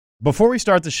Before we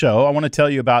start the show, I want to tell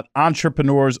you about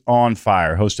Entrepreneurs on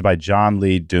Fire, hosted by John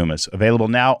Lee Dumas. Available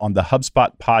now on the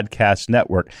HubSpot Podcast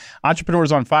Network.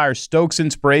 Entrepreneurs on Fire stokes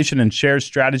inspiration and shares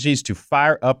strategies to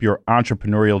fire up your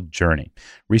entrepreneurial journey.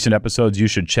 Recent episodes you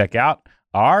should check out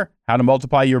are how to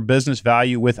multiply your business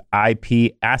value with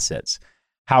IP assets,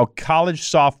 how college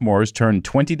sophomores turned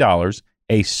 $20,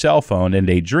 a cell phone, and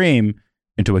a dream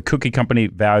into a cookie company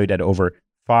valued at over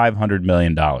 $500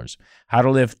 million. How to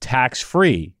live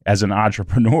tax-free as an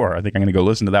entrepreneur. I think I'm going to go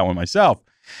listen to that one myself.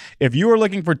 If you are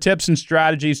looking for tips and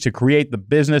strategies to create the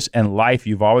business and life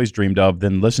you've always dreamed of,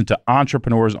 then listen to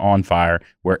Entrepreneurs on Fire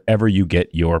wherever you get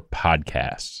your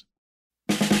podcasts.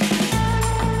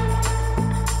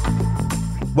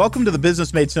 Welcome to the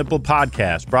Business Made Simple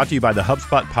podcast, brought to you by the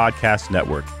HubSpot Podcast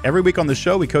Network. Every week on the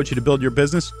show, we coach you to build your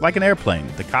business like an airplane.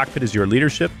 The cockpit is your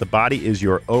leadership, the body is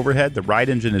your overhead, the right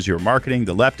engine is your marketing,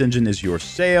 the left engine is your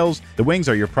sales, the wings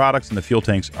are your products, and the fuel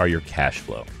tanks are your cash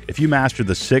flow. If you master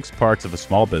the 6 parts of a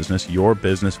small business, your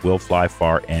business will fly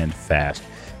far and fast.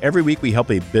 Every week, we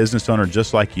help a business owner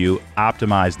just like you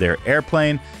optimize their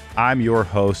airplane. I'm your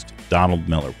host, Donald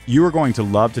Miller. You are going to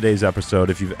love today's episode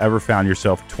if you've ever found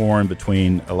yourself torn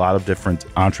between a lot of different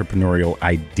entrepreneurial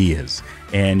ideas,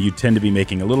 and you tend to be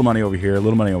making a little money over here, a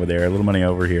little money over there, a little money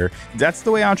over here. That's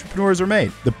the way entrepreneurs are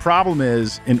made. The problem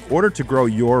is, in order to grow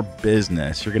your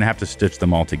business, you're going to have to stitch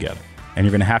them all together, and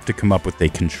you're going to have to come up with a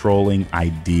controlling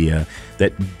idea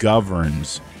that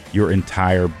governs your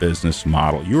entire business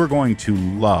model. You are going to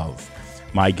love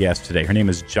my guest today. Her name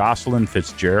is Jocelyn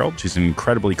Fitzgerald. She's an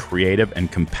incredibly creative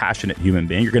and compassionate human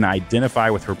being. You're going to identify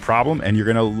with her problem and you're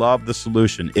going to love the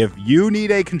solution. If you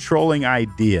need a controlling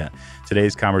idea,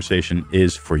 today's conversation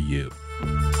is for you.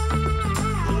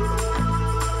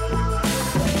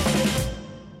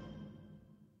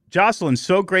 Jocelyn,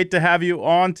 so great to have you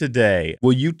on today.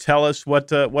 Will you tell us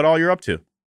what all you're up to?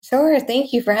 Sure.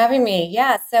 Thank you for having me.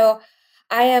 Yeah. So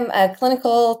I am a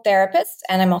clinical therapist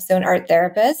and I'm also an art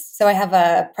therapist. So I have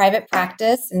a private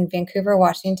practice in Vancouver,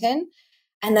 Washington.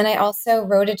 And then I also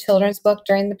wrote a children's book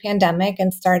during the pandemic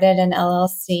and started an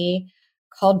LLC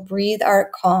called Breathe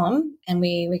Art Calm. And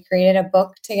we created a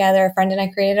book together. A friend and I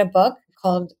created a book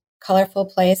called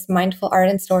Colorful Place, Mindful Art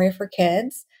and Story for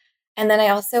Kids. And then I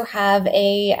also have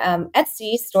a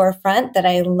Etsy storefront that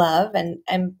I love and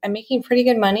I'm making pretty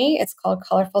good money. It's called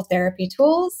Colorful Therapy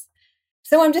Tools.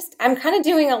 So I'm kind of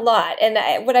doing a lot.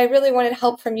 And what I really wanted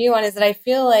help from you on is that I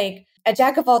feel like a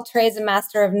jack of all trades, a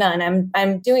master of none.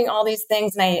 I'm doing all these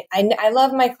things and I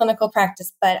love my clinical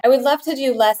practice, but I would love to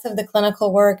do less of the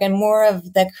clinical work and more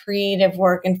of the creative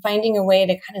work and finding a way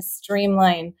to kind of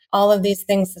streamline all of these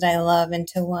things that I love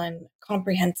into one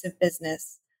comprehensive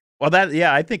business. Well,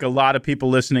 I think a lot of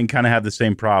people listening kind of have the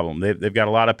same problem. They've got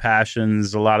a lot of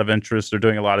passions, a lot of interests. They're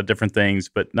doing a lot of different things,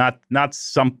 but not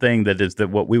something that is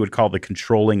what we would call the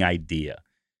controlling idea.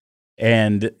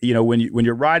 And when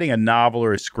you're writing a novel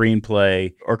or a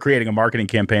screenplay or creating a marketing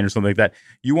campaign or something like that,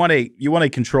 you want a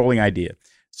controlling idea.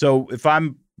 So if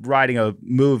I'm writing a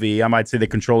movie, I might say the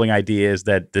controlling idea is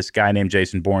that this guy named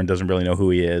Jason Bourne doesn't really know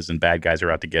who he is and bad guys are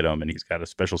out to get him and he's got a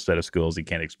special set of skills he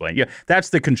can't explain. Yeah, that's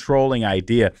the controlling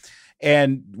idea.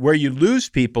 And where you lose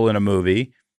people in a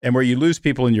movie and where you lose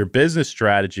people in your business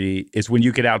strategy is when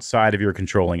you get outside of your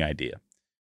controlling idea.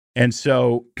 And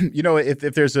so, if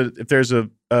there's a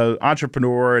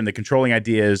entrepreneur and the controlling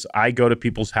idea is I go to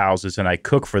people's houses and I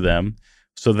cook for them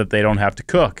so that they don't have to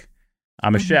cook.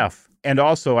 I'm a chef. And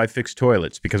also I fix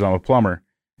toilets because I'm a plumber.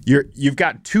 You've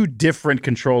got 2 different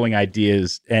controlling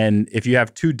ideas. And if you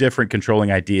have 2 different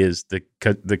controlling ideas,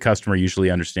 the customer usually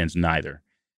understands neither.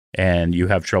 And you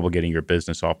have trouble getting your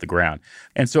business off the ground.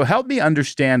 And so help me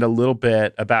understand a little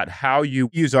bit about how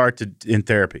you use art in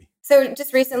therapy. So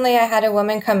just recently I had a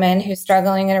woman come in who's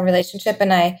struggling in a relationship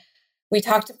and we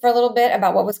talked for a little bit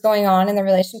about what was going on in the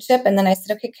relationship. And then I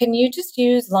said, okay, can you just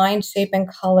use line, shape, and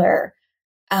color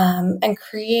and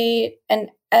create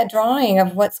a drawing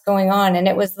of what's going on? And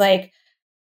it was like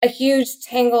a huge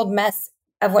tangled mess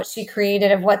of what she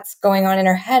created, of what's going on in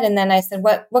her head. And then I said,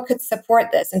 what could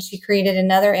support this? And she created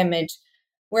another image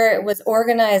where it was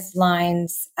organized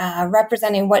lines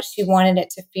representing what she wanted it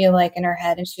to feel like in her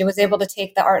head. And she was able to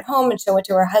take the art home and show it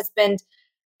to her husband.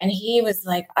 And he was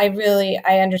like, I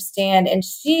understand. And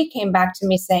she came back to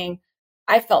me saying,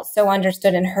 I felt so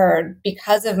understood and heard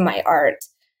because of my art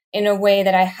in a way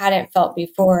that I hadn't felt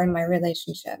before in my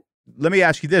relationship. Let me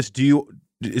ask you this.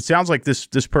 It sounds like this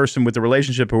person with the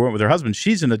relationship who went with her husband,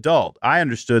 she's an adult. I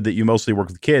understood that you mostly work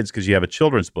with kids because you have a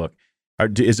children's book.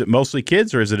 Is it mostly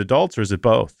kids or is it adults or is it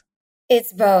both?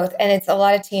 It's both. And it's a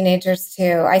lot of teenagers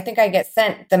too. I think I get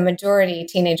sent the majority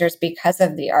teenagers because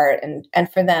of the art.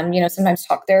 And for them, sometimes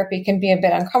talk therapy can be a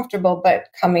bit uncomfortable, but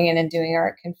coming in and doing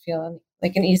art can feel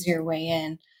like an easier way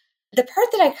in. The part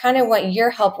that I kind of want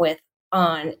your help with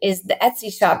on is the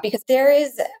Etsy shop, because there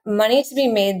is money to be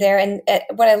made there. And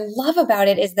what I love about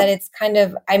it is that it's kind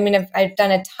of, I've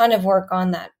done a ton of work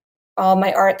on that, all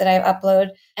my art that I upload.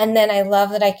 And then I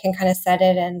love that I can kind of set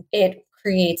it and it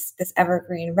creates this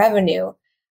evergreen revenue.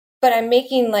 But I'm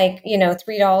making like,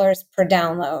 $3 per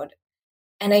download.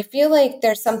 And I feel like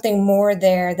there's something more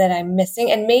there that I'm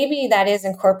missing. And maybe that is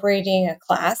incorporating a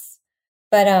class.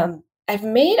 But I've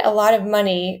made a lot of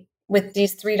money with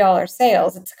these $3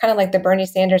 sales. It's kind of like the Bernie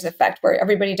Sanders effect where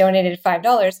everybody donated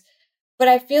 $5. But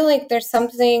I feel like there's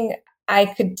something I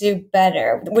could do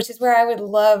better, which is where I would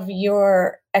love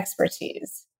your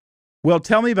expertise. Well,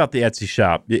 tell me about the Etsy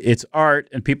shop. It's art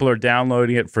and people are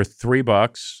downloading it for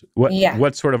 $3.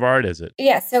 What sort of art is it?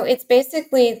 Yeah, so it's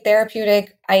basically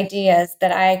therapeutic ideas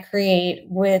that I create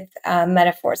with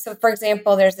metaphors. So for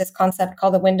example, there's this concept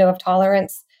called the window of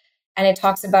tolerance, and it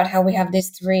talks about how we have these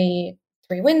three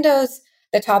windows.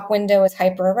 The top window is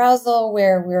hyperarousal,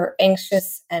 where we're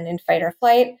anxious and in fight or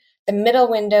flight. The middle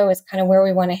window is kind of where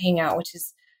we want to hang out, which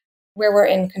is where we're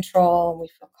in control, we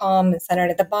feel calm and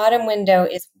centered. At the bottom window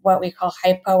is what we call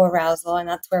hypoarousal, and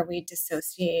that's where we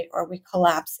dissociate or we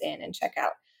collapse in and check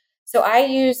out. So I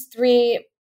use 3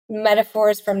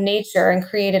 metaphors from nature and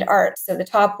created art. So the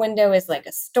top window is like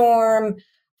a storm,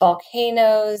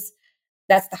 volcanoes.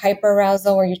 That's the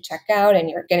hyperarousal where you check out and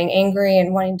you're getting angry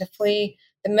and wanting to flee.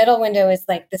 The middle window is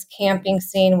like this camping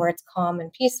scene where it's calm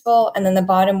and peaceful. And then the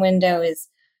bottom window is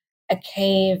a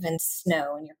cave and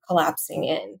snow and you're collapsing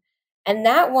in. And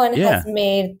that one has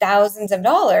made thousands of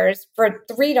dollars for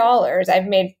 $3. I've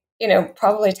made,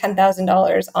 probably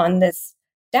 $10,000 on this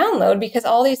download because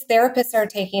all these therapists are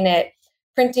taking it,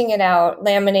 printing it out,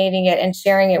 laminating it, and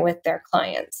sharing it with their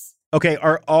clients. Okay.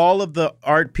 Are all of the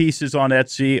art pieces on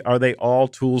Etsy, are they all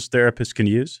tools therapists can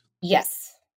use?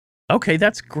 Yes. Okay.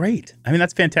 That's great.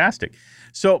 That's fantastic.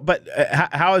 So, but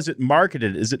how is it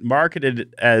marketed? Is it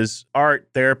marketed as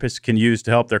art therapists can use to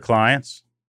help their clients?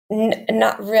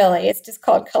 Not really. It's just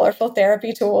called Colorful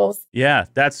Therapy Tools. Yeah,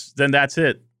 that's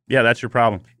it. Yeah, that's your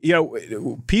problem.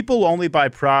 People only buy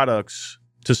products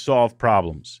to solve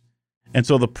problems. And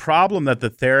so the problem that the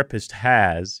therapist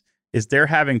has is they're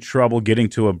having trouble getting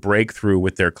to a breakthrough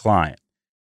with their client.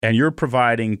 And you're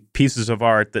providing pieces of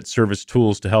art that serve as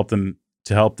tools to help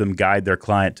them guide their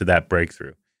client to that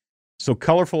breakthrough. So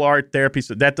colorful art therapy,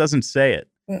 so that doesn't say it.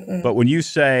 Mm-mm. But when you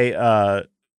say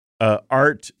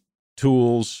art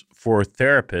tools for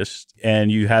therapists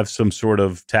and you have some sort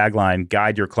of tagline,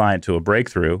 guide your client to a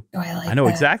breakthrough. Oh, I know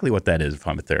exactly what that is if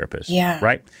I'm a therapist. Yeah.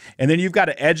 Right. And then you've got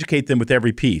to educate them with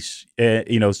every piece. So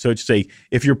to say,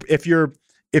 if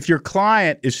your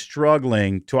client is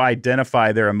struggling to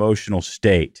identify their emotional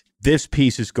state, this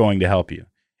piece is going to help you.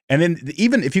 And then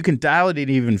even if you can dial it in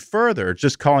even further,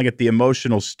 just calling it the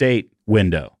emotional state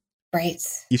window. Right.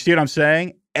 You see what I'm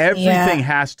saying? Everything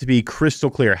has to be crystal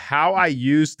clear. How I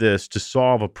use this to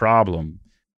solve a problem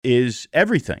is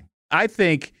everything. I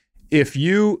think if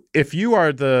you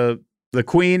are the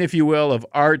queen, if you will, of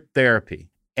art therapy,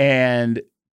 and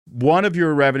one of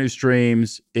your revenue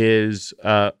streams is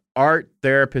art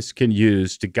therapists can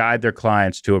use to guide their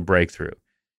clients to a breakthrough,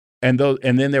 and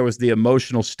then there was the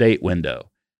emotional state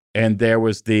window, and there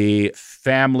was the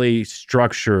family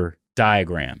structure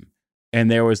diagram. And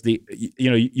there was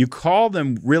you call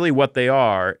them really what they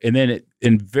are. And then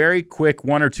in very quick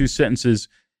 1 or 2 sentences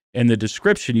in the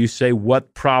description, you say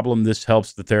what problem this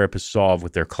helps the therapist solve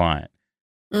with their client.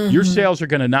 Mm-hmm. Your sales are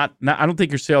going to I don't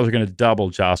think your sales are going to double,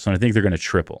 Jocelyn. I think they're going to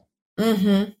triple,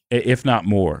 if not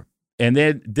more. And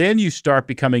then you start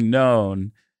becoming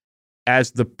known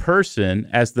as the person,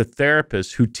 as the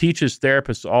therapist who teaches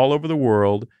therapists all over the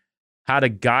world how to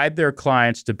guide their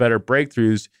clients to better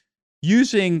breakthroughs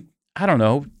using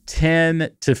 10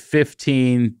 to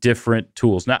 15 different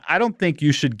tools. Now, I don't think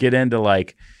you should get into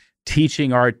like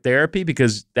teaching art therapy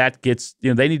because that gets,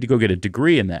 they need to go get a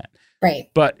degree in that. Right.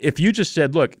 But if you just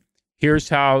said, look, here's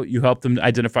how you help them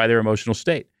identify their emotional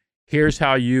state. Here's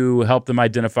how you help them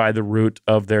identify the root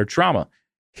of their trauma.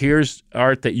 Here's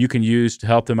art that you can use to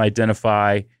help them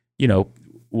identify,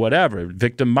 whatever,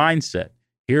 victim mindset.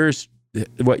 Here's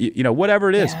what whatever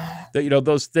it is, that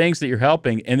those things that you're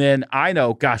helping, and then I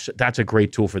know, gosh, that's a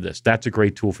great tool for this. That's a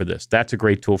great tool for this. That's a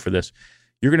great tool for this.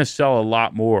 You're going to sell a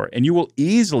lot more, and you will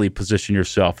easily position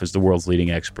yourself as the world's leading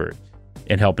expert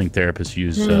in helping therapists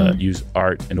use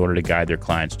art in order to guide their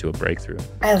clients to a breakthrough.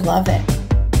 I love it.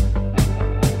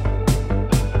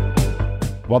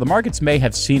 While the markets may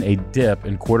have seen a dip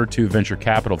in Q2 venture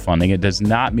capital funding, it does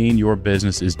not mean your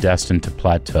business is destined to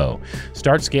plateau.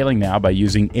 Start scaling now by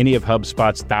using any of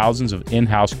HubSpot's thousands of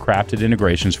in-house crafted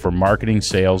integrations for marketing,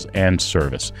 sales, and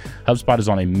service. HubSpot is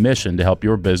on a mission to help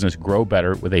your business grow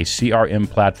better with a CRM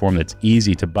platform that's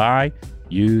easy to buy,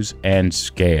 use, and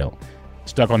scale.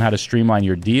 Stuck on how to streamline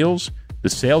your deals? The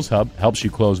Sales Hub helps you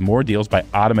close more deals by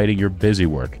automating your busy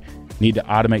work. Need to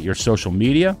automate your social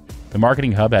media? The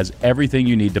Marketing Hub has everything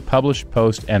you need to publish,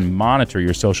 post, and monitor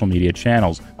your social media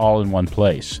channels all in one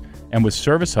place. And with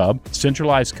Service Hub,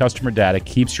 centralized customer data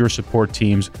keeps your support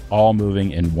teams all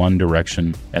moving in one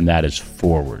direction, and that is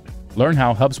forward. Learn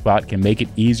how HubSpot can make it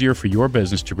easier for your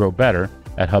business to grow better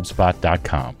at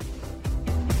HubSpot.com.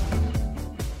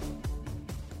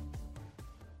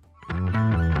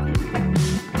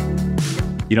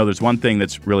 You know, there's one thing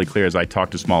that's really clear as I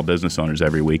talk to small business owners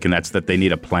every week, and that's that they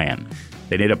need a plan.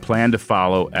 They need a plan to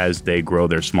follow as they grow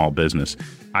their small business.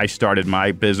 I started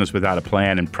my business without a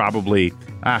plan, and probably,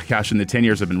 in the 10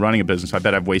 years I've been running a business, I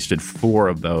bet I've wasted 4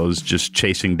 of those just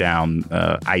chasing down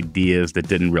ideas that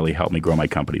didn't really help me grow my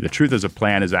company. The truth is, a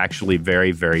plan is actually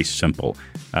very, very simple.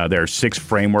 There are 6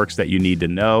 frameworks that you need to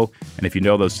know, and if you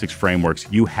know those 6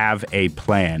 frameworks, you have a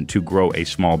plan to grow a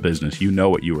small business. You know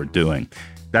what you are doing.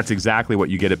 That's exactly what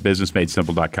you get at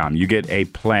businessmadesimple.com. You get a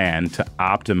plan to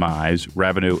optimize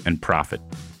revenue and profit.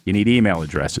 You need email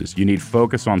addresses. You need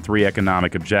focus on 3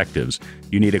 economic objectives.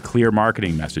 You need a clear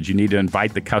marketing message. You need to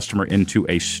invite the customer into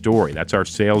a story. That's our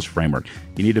sales framework.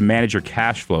 You need to manage your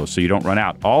cash flow so you don't run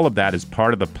out. All of that is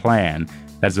part of the plan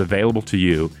that's available to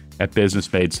you at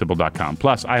businessmadesimple.com.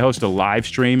 Plus, I host a live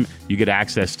stream. You get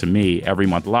access to me every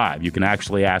month live. You can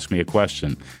actually ask me a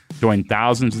question. Join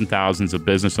thousands and thousands of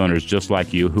business owners just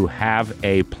like you who have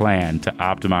a plan to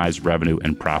optimize revenue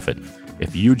and profit.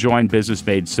 If you join Business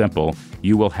Made Simple,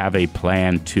 you will have a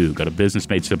plan too. Go to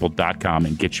businessmadesimple.com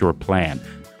and get your plan.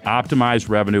 Optimize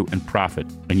revenue and profit,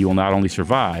 and you will not only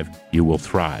survive, you will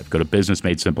thrive. Go to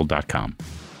businessmadesimple.com.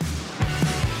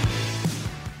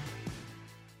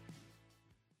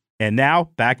 And now,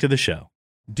 back to the show.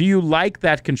 Do you like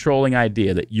that controlling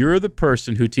idea that you're the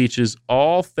person who teaches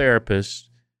all therapists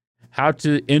how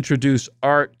to introduce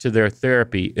art to their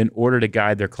therapy in order to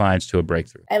guide their clients to a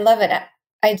breakthrough? I love it.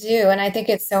 I do. And I think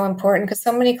it's so important because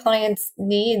so many clients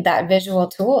need that visual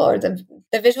tool or the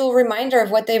visual reminder of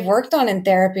what they've worked on in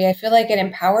therapy. I feel like it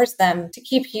empowers them to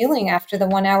keep healing after the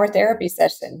 1-hour therapy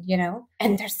session,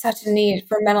 and there's such a need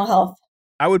for mental health.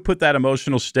 I would put that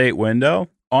emotional state window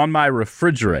on my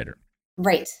refrigerator.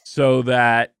 Right. So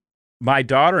that my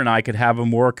daughter and I could have a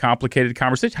more complicated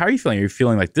conversation. How are you feeling? Are you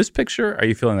feeling like this picture? Are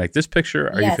you feeling like this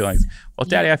picture? Are you feeling, well,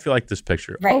 Daddy, I feel like this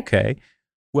picture. Right. Okay.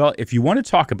 Well, if you want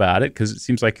to talk about it, because it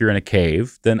seems like you're in a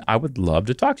cave, then I would love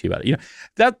to talk to you about it.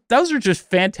 Those are just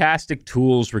fantastic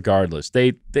tools regardless.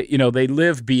 They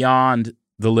live beyond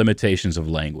the limitations of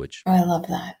language. Oh, I love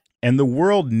that. And the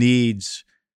world needs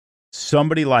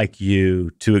somebody like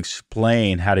you to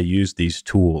explain how to use these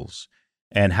tools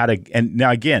and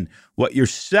now again, what you're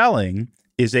selling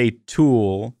is a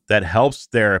tool that helps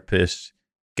therapists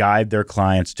guide their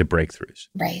clients to breakthroughs.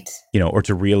 Right. Or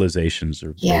to realizations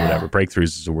or whatever.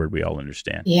 Breakthroughs is a word we all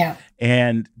understand. Yeah.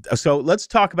 And so let's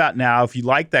talk about now, if you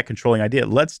like that controlling idea,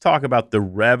 let's talk about the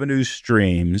revenue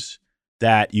streams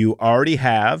that you already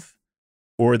have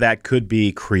or that could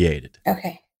be created.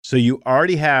 Okay. So you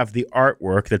already have the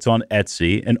artwork that's on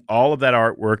Etsy, and all of that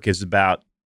artwork is about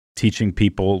teaching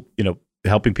people,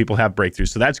 helping people have breakthroughs.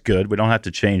 So that's good. We don't have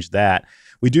to change that.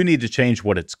 We do need to change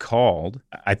what it's called.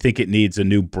 I think it needs a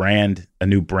new brand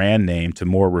name to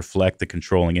more reflect the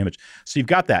controlling image. So you've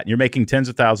got that, and you're making tens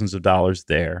of thousands of dollars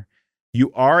there.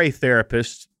 You are a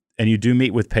therapist, and you do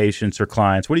meet with patients or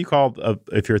clients. What do you call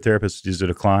if you're a therapist? Is it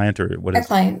a client or what? A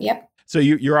client, yep. So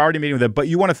you're already meeting with them, but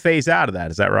you want to phase out of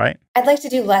that. Is that right? I'd like to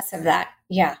do less of that.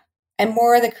 Yeah. And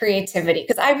more of the creativity,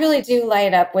 because I really do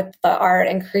light up with the art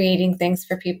and creating things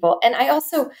for people. And I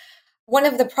also, one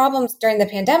of the problems during the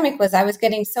pandemic was I was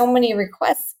getting so many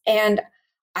requests and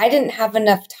I didn't have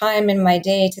enough time in my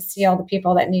day to see all the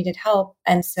people that needed help.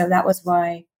 And so that was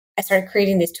why I started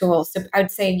creating these tools. So I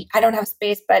would say, I don't have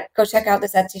space, but go check out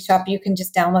this Etsy shop. You can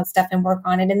just download stuff and work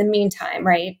on it in the meantime,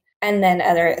 right? And then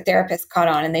other therapists caught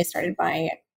on and they started buying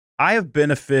it. I have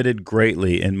benefited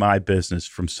greatly in my business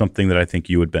from something that I think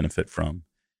you would benefit from.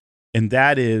 And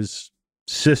that is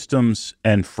systems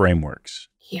and frameworks.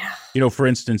 Yeah. For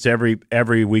instance, every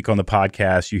week on the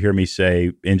podcast, you hear me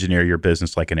say, engineer your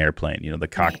business like an airplane. The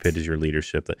cockpit is your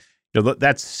leadership.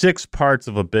 That's 6 parts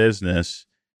of a business.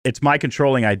 It's my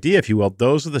controlling idea, if you will.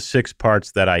 Those are the 6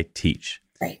 parts that I teach.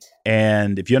 Right.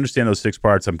 And if you understand those 6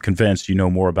 parts, I'm convinced you know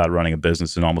more about running a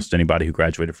business than almost anybody who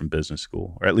graduated from business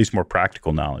school, or at least more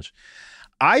practical knowledge.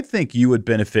 I think you would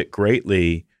benefit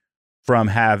greatly from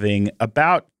having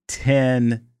about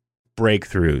 10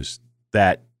 breakthroughs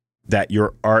that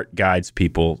your art guides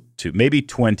people to, maybe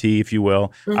 20, if you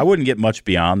will. Mm-hmm. I wouldn't get much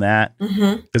beyond that,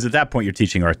 Mm-hmm. because at that point you're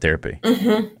teaching art therapy.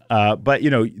 Mm-hmm. But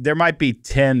there might be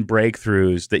 10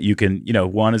 breakthroughs that you can,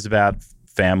 one is about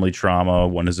family trauma,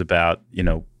 one is about,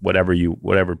 whatever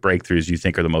breakthroughs you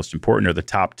think are the most important, or the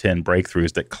top 10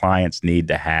 breakthroughs that clients need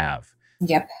to have.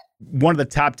 Yep. One of the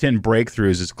top 10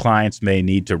 breakthroughs is clients may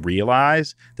need to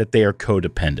realize that they are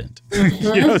codependent.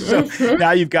 Mm-hmm. So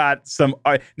now you've got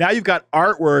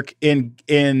artwork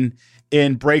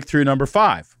in breakthrough number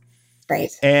 5. Right.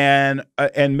 And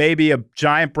maybe a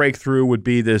giant breakthrough would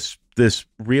be this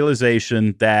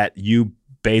realization that you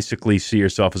basically see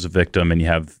yourself as a victim and you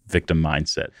have victim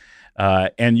mindset.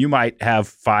 And you might have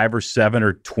 5 or 7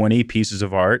 or 20 pieces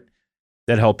of art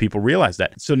that help people realize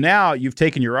that. So now you've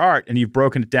taken your art and you've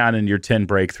broken it down into your 10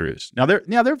 breakthroughs.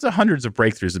 Now there's hundreds of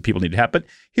breakthroughs that people need to have, but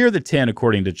here are the 10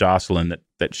 according to Jocelyn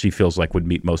that she feels like would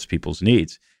meet most people's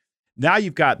needs. Now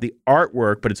you've got the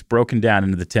artwork, but it's broken down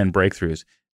into the 10 breakthroughs.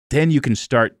 Then you can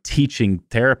start teaching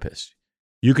therapists.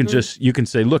 You can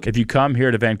say, look, if you come here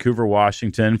to Vancouver,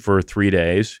 Washington for 3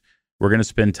 days, we're going to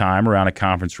spend time around a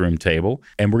conference room table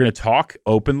and we're going to talk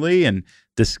openly and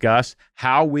discuss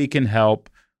how we can help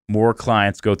more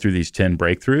clients go through these 10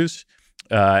 breakthroughs.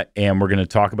 And we're going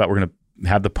to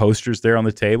have the posters there on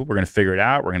the table. We're going to figure it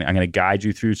out. I'm going to guide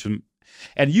you through some,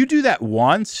 and you do that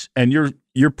once and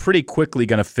you're pretty quickly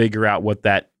going to figure out what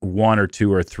that 1 or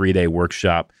 2 or 3 day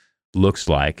workshop looks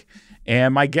like.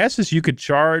 And my guess is you could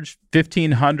charge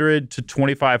 $1,500 to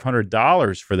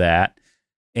 $2,500 for that.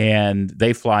 And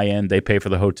they fly in, they pay for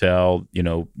the hotel.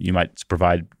 You might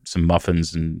provide some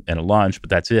muffins and a lunch, but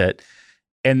that's it.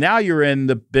 And now you're in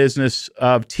the business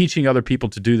of teaching other people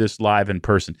to do this live in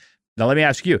person. Now, let me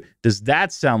ask you, does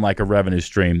that sound like a revenue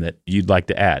stream that you'd like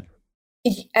to add?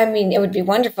 I mean, it would be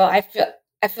wonderful. I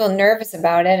feel nervous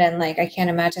about it. And I can't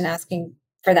imagine asking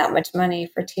for that much money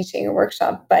for teaching a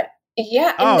workshop. But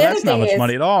yeah. Oh, that's not much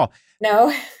money at all.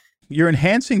 No. You're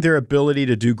enhancing their ability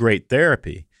to do great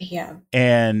therapy. Yeah.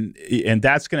 And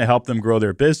that's going to help them grow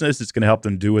their business. It's going to help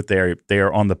them do what they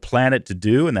are on the planet to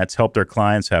do, and that's help their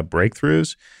clients have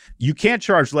breakthroughs. You can't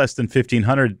charge less than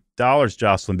 $1,500,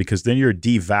 Jocelyn, because then you're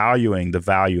devaluing the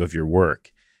value of your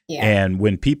work. Yeah. And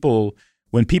when people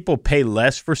pay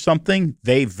less for something,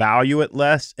 they value it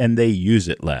less and they use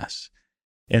it less.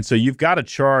 And so you've got to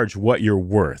charge what you're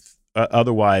worth.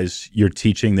 Otherwise, you're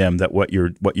teaching them that what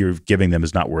you're giving them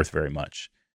is not worth very much.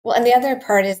 Well, and the other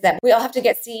part is that we all have to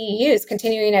get CEUs,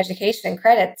 continuing education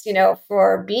credits,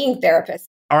 for being therapists.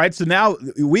 All right. So now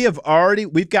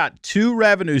we've got 2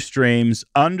 revenue streams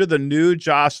under the new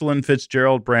Jocelyn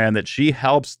Fitzgerald brand that she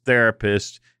helps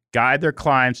therapists guide their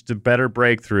clients to better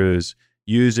breakthroughs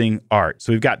using art.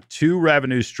 So we've got 2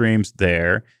 revenue streams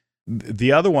there.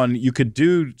 The other one, you could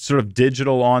do sort of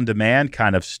digital on-demand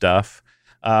kind of stuff.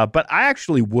 But I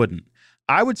actually wouldn't.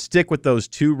 I would stick with those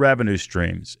 2 revenue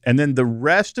streams. And then the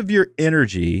rest of your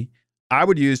energy, I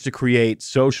would use to create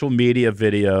social media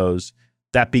videos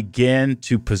that begin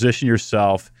to position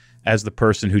yourself as the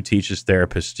person who teaches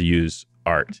therapists to use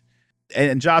art.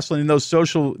 And Jocelyn, in those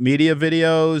social media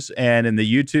videos and in the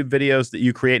YouTube videos that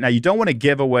you create, now you don't want to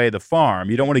give away the farm.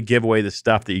 You don't want to give away the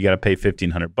stuff that you got to pay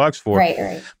 $1,500 for.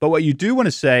 Right. But what you do want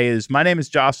to say is, my name is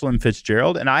Jocelyn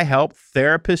Fitzgerald, and I help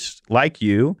therapists like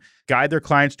you guide their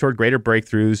clients toward greater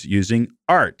breakthroughs using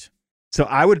art. So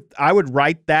I would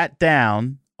write that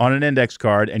down on an index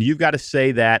card, and you've got to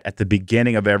say that at the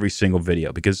beginning of every single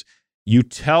video, because you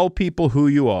tell people who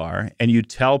you are and you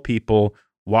tell people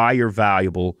why you're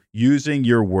valuable using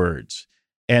your words.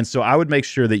 And so I would make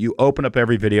sure that you open up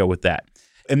every video with that.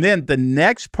 And then the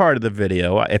next part of the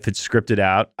video, if it's scripted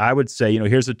out, I would say,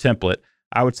 here's a template.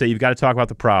 I would say, you've got to talk about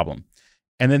the problem.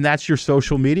 And then that's your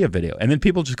social media video. And then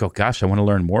people just go, gosh, I want to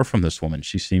learn more from this woman.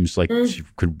 She seems like she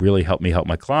could really help me help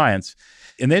my clients.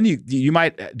 And then you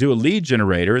might do a lead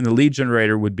generator, and the lead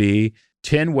generator would be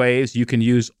 10 ways you can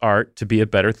use art to be a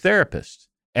better therapist.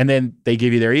 And then they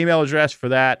give you their email address for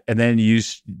that. And then you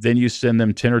send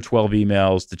them 10 or 12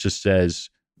 emails that just says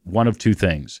one of 2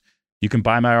 things. You can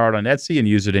buy my art on Etsy and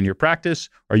use it in your practice,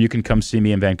 or you can come see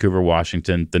me in Vancouver,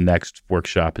 Washington. The next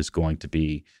workshop is going to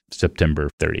be September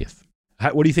 30th.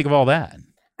 What do you think of all that?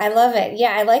 I love it.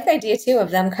 Yeah, I like the idea too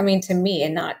of them coming to me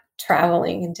and not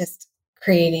traveling and just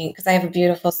creating, because I have a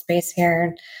beautiful space here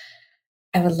and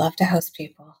I would love to host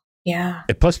people. Yeah.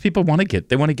 And plus, people want to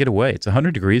get away. It's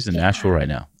 100 degrees in Nashville right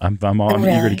now. I'm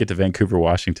eager to get to Vancouver,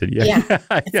 Washington. Yeah.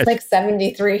 Yeah. It's like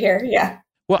 73 here. Yeah.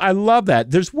 Well, I love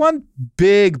that. There's one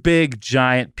big,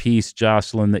 giant piece,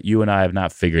 Jocelyn, that you and I have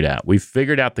not figured out. We've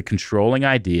figured out the controlling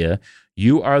idea.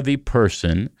 You are the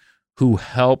person who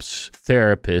helps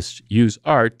therapists use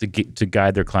art to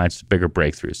guide their clients to bigger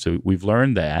breakthroughs. So we've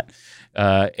learned that.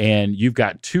 And you've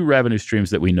got two revenue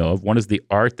streams that we know of. One is the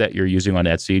art that you're using on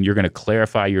Etsy, and you're going to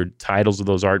clarify your titles of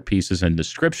those art pieces and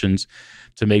descriptions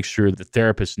to make sure the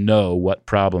therapists know what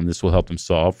problem this will help them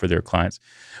solve for their clients.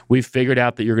 We've figured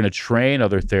out that you're going to train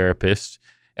other therapists.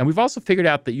 And we've also figured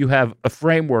out that you have a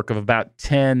framework of about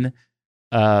 10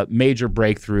 major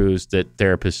breakthroughs that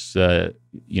therapists,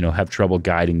 have trouble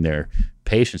guiding their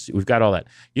patients. We've got all that.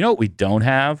 You know what we don't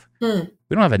have? We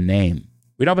don't have a name.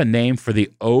 We don't have a name for the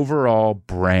overall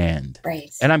brand.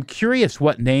 Right. And I'm curious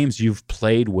what names you've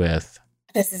played with.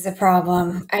 This is a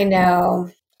problem. I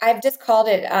know. I've just called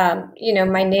it,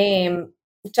 my name,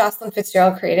 Jocelyn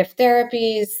Fitzgerald Creative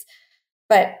Therapies,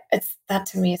 but that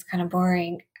to me is kind of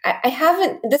boring. I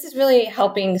haven't, this is really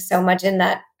helping so much in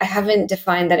that I haven't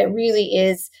defined that it really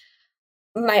is,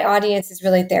 my audience is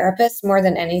really therapists more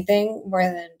than anything, more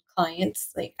than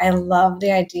clients. Like, I love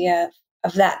the idea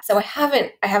of that. So I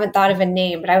haven't thought of a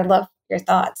name, but I would love your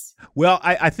thoughts. Well,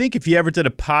 I think if you ever did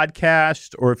a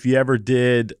podcast or if you ever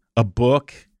did a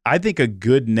book, I think a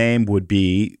good name would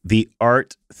be the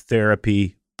Art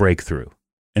Therapy Breakthrough.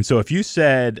 And so if you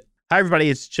said, hi,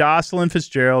 everybody, it's Jocelyn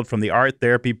Fitzgerald from the Art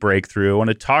Therapy Breakthrough. I want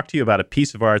to talk to you about a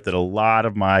piece of art that a lot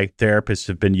of my therapists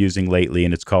have been using lately,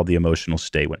 and it's called the Emotional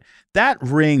State. That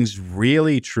rings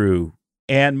really true.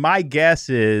 And my guess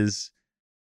is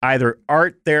either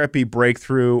Art Therapy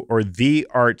Breakthrough or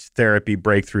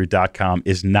thearttherapybreakthrough.com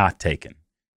is not taken.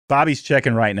 Bobby's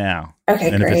checking right now. Okay,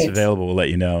 and great. if it's available, we'll let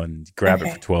you know and grab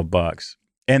it for $12.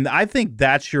 And I think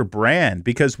that's your brand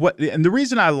because and the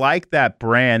reason I like that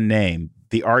brand name,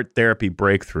 the Art Therapy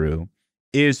Breakthrough,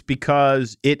 is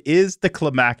because it is the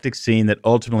climactic scene that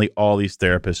ultimately all these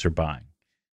therapists are buying.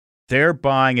 They're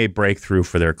buying a breakthrough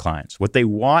for their clients. What they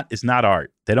want is not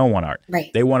art. They don't want art.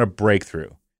 Right. They want a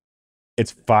breakthrough.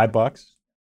 It's $5.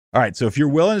 All right. So if you're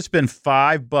willing to spend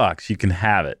 $5, you can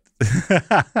have it.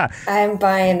 I'm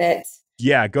buying it.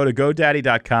 Yeah. Go to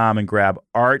GoDaddy.com and grab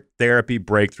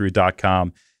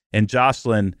arttherapybreakthrough.com. And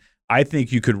Jocelyn, I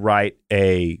think you could write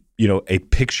a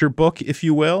picture book, if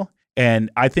you will. And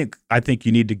I think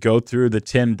you need to go through the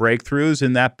 10 breakthroughs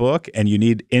in that book. And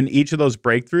in each of those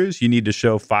breakthroughs, you need to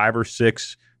show 5 or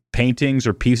 6 paintings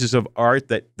or pieces of art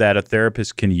that a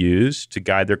therapist can use to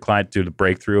guide their client through the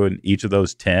breakthrough in each of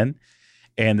those 10.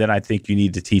 And then I think you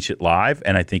need to teach it live,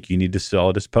 and I think you need to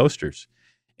sell it as posters.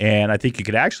 And I think you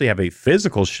could actually have a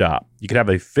physical shop. You could have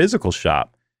a physical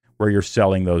shop where you're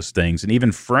selling those things and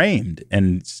even framed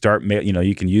and start,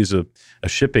 you can use a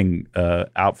shipping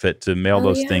outfit to mail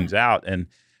those things out. And,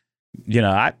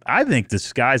 I think the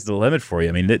sky's the limit for you.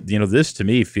 I mean, this to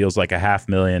me feels like a $500,000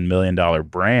 $1 million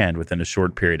brand within a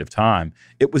short period of time.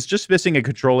 It was just missing a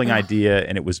controlling idea,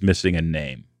 and it was missing a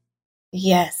name.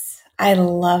 Yes, I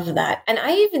love that. And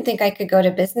I even think I could go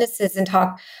to businesses and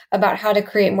talk about how to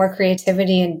create more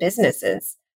creativity in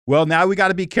businesses. Well, now we got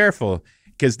to be careful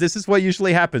because this is what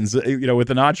usually happens,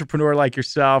 with an entrepreneur like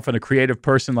yourself and a creative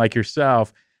person like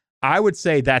yourself. I would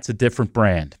say that's a different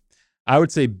brand. I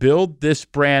would say build this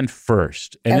brand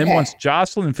first. And then once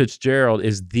Jocelyn Fitzgerald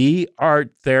is the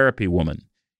art therapy woman,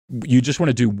 you just want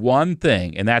to do one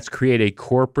thing, and that's create a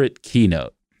corporate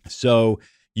keynote. So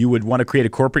you would want to create a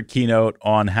corporate keynote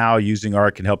on how using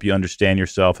art can help you understand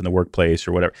yourself in the workplace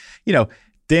or whatever.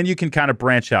 Then you can kind of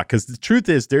branch out because the truth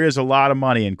is there is a lot of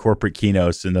money in corporate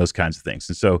keynotes and those kinds of things.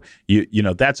 And so,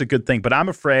 that's a good thing. But I'm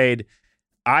afraid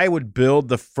I would build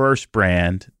the first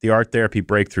brand, the Art Therapy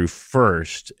Breakthrough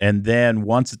first. And then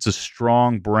once it's a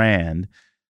strong brand,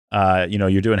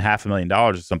 you're doing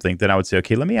 $500,000 or something, then I would say,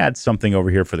 okay, let me add something over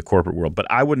here for the corporate world. But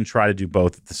I wouldn't try to do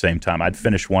both at the same time. I'd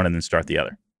finish one and then start the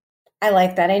other. I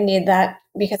like that. I need that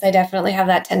because I definitely have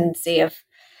that tendency of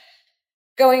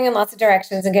going in lots of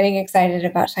directions and getting excited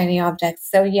about shiny objects.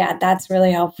 So yeah, that's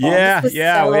really helpful. Yeah.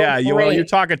 You're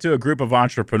talking to a group of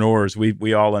entrepreneurs.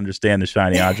 We all understand the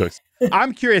shiny objects.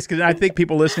 I'm curious because I think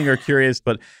people listening are curious,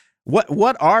 but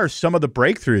what are some of the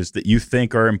breakthroughs that you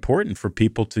think are important for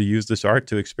people to use this art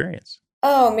to experience?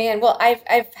 Oh man, well,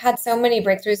 I've had so many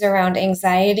breakthroughs around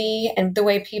anxiety and the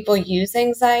way people use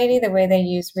anxiety, the way they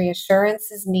use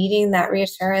reassurances, needing that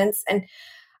reassurance. And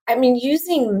I mean,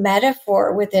 using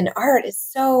metaphor within art is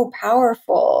so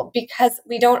powerful because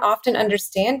we don't often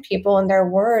understand people and their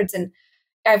words. And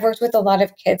I've worked with a lot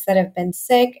of kids that have been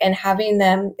sick, and having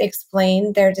them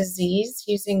explain their disease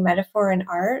using metaphor and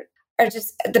art are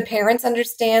just, the parents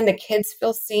understand, the kids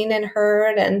feel seen and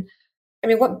heard. And I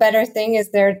mean, what better thing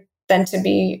is there than to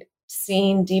be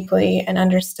seen deeply and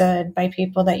understood by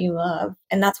people that you love?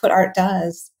 And that's what art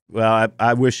does. Well,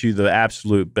 I wish you the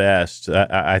absolute best.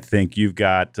 I think you've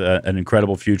got an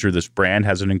incredible future. This brand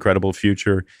has an incredible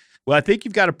future. Well, I think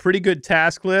you've got a pretty good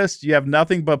task list. You have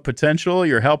nothing but potential.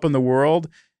 You're helping the world.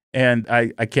 And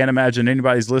I can't imagine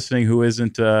anybody's listening who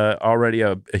isn't already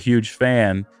a huge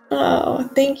fan. Oh,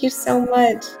 thank you so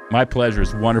much. My pleasure.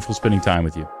 It's wonderful spending time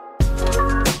with you.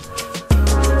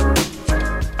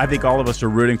 I think all of us are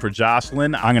rooting for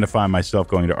Jocelyn. I'm going to find myself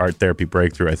going to Art Therapy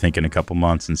Breakthrough, I think, in a couple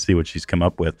months and see what she's come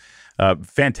up with.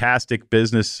 Fantastic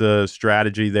business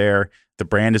strategy there. The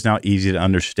brand is now easy to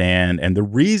understand. And the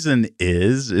reason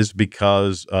is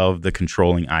because of the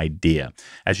controlling idea.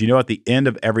 As you know, at the end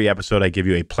of every episode, I give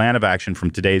you a plan of action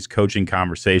from today's coaching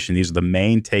conversation. These are the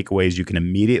main takeaways you can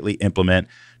immediately implement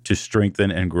to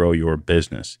strengthen and grow your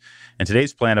business. And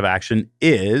today's plan of action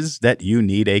is that you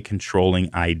need a controlling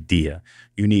idea.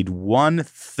 You need one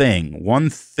thing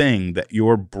that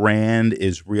your brand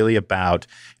is really about,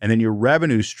 and then your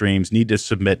revenue streams need to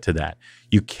submit to that.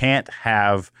 You can't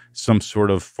have some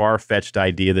sort of far-fetched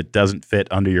idea that doesn't fit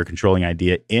under your controlling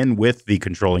idea in with the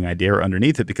controlling idea or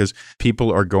underneath it, because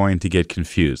people are going to get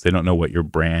confused. They don't know what your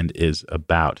brand is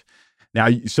about. Now,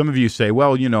 some of you say,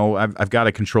 well, you know, I've got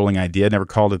a controlling idea. I never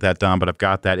called it that, Don, but I've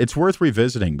got that. It's worth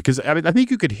revisiting, because I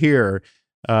think you could hear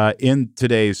in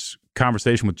today's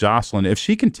conversation with Jocelyn, if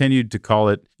she continued to call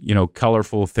it, you know,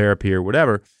 colorful therapy or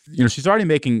whatever, you know, she's already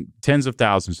making tens of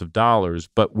thousands of dollars.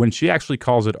 But when she actually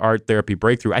calls it Art Therapy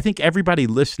Breakthrough, I think everybody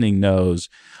listening knows,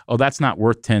 oh, that's not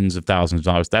worth tens of thousands of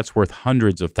dollars. That's worth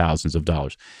hundreds of thousands of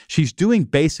dollars. She's doing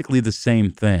basically the same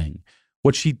thing.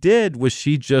 What she did was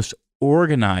she just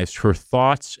organized her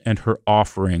thoughts and her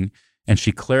offering, and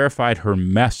she clarified her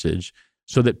message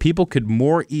so that people could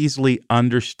more easily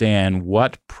understand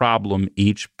what problem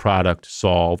each product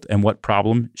solved and what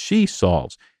problem she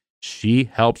solves. She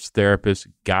helps therapists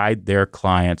guide their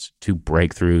clients to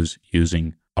breakthroughs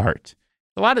using art.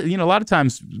 A lot of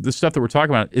times the stuff that we're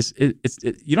talking about is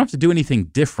you don't have to do anything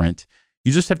different.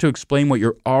 You just have to explain what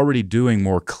you're already doing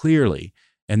more clearly.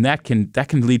 And that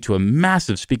can lead to a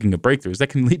massive, speaking of breakthroughs, that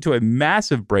can lead to a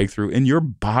massive breakthrough in your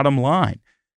bottom line.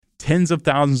 Tens of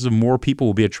thousands of more people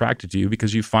will be attracted to you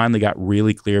because you finally got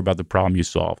really clear about the problem you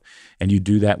solve. And you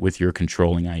do that with your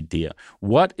controlling idea.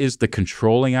 What is the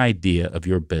controlling idea of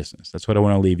your business? That's what I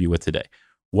want to leave you with today.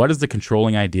 What is the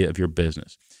controlling idea of your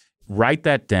business? Write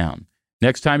that down.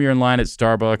 Next time you're in line at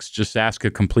Starbucks, just ask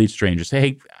a complete stranger. Say,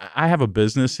 hey, I have a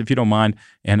business, if you don't mind,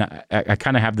 and I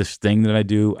kind of have this thing that I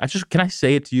do. Can I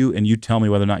say it to you and you tell me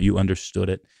whether or not you understood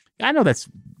it? I know that's,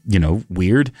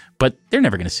 weird, but they're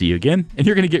never going to see you again, and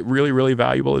you're going to get really, really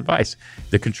valuable advice.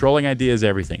 The controlling idea is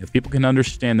everything. If people can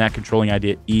understand that controlling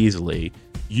idea easily,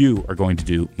 you are going to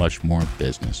do much more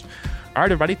business. All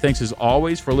right, everybody, thanks as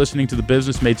always for listening to the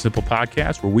Business Made Simple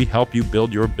podcast, where we help you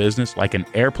build your business like an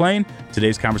airplane.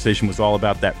 Today's conversation was all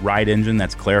about that right engine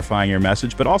that's clarifying your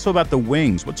message, but also about the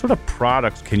wings. What sort of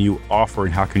products can you offer,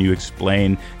 and how can you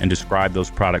explain and describe those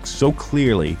products so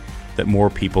clearly that more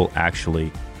people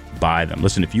actually buy them?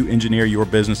 Listen, if you engineer your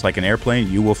business like an airplane,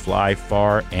 you will fly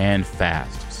far and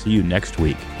fast. See you next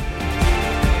week.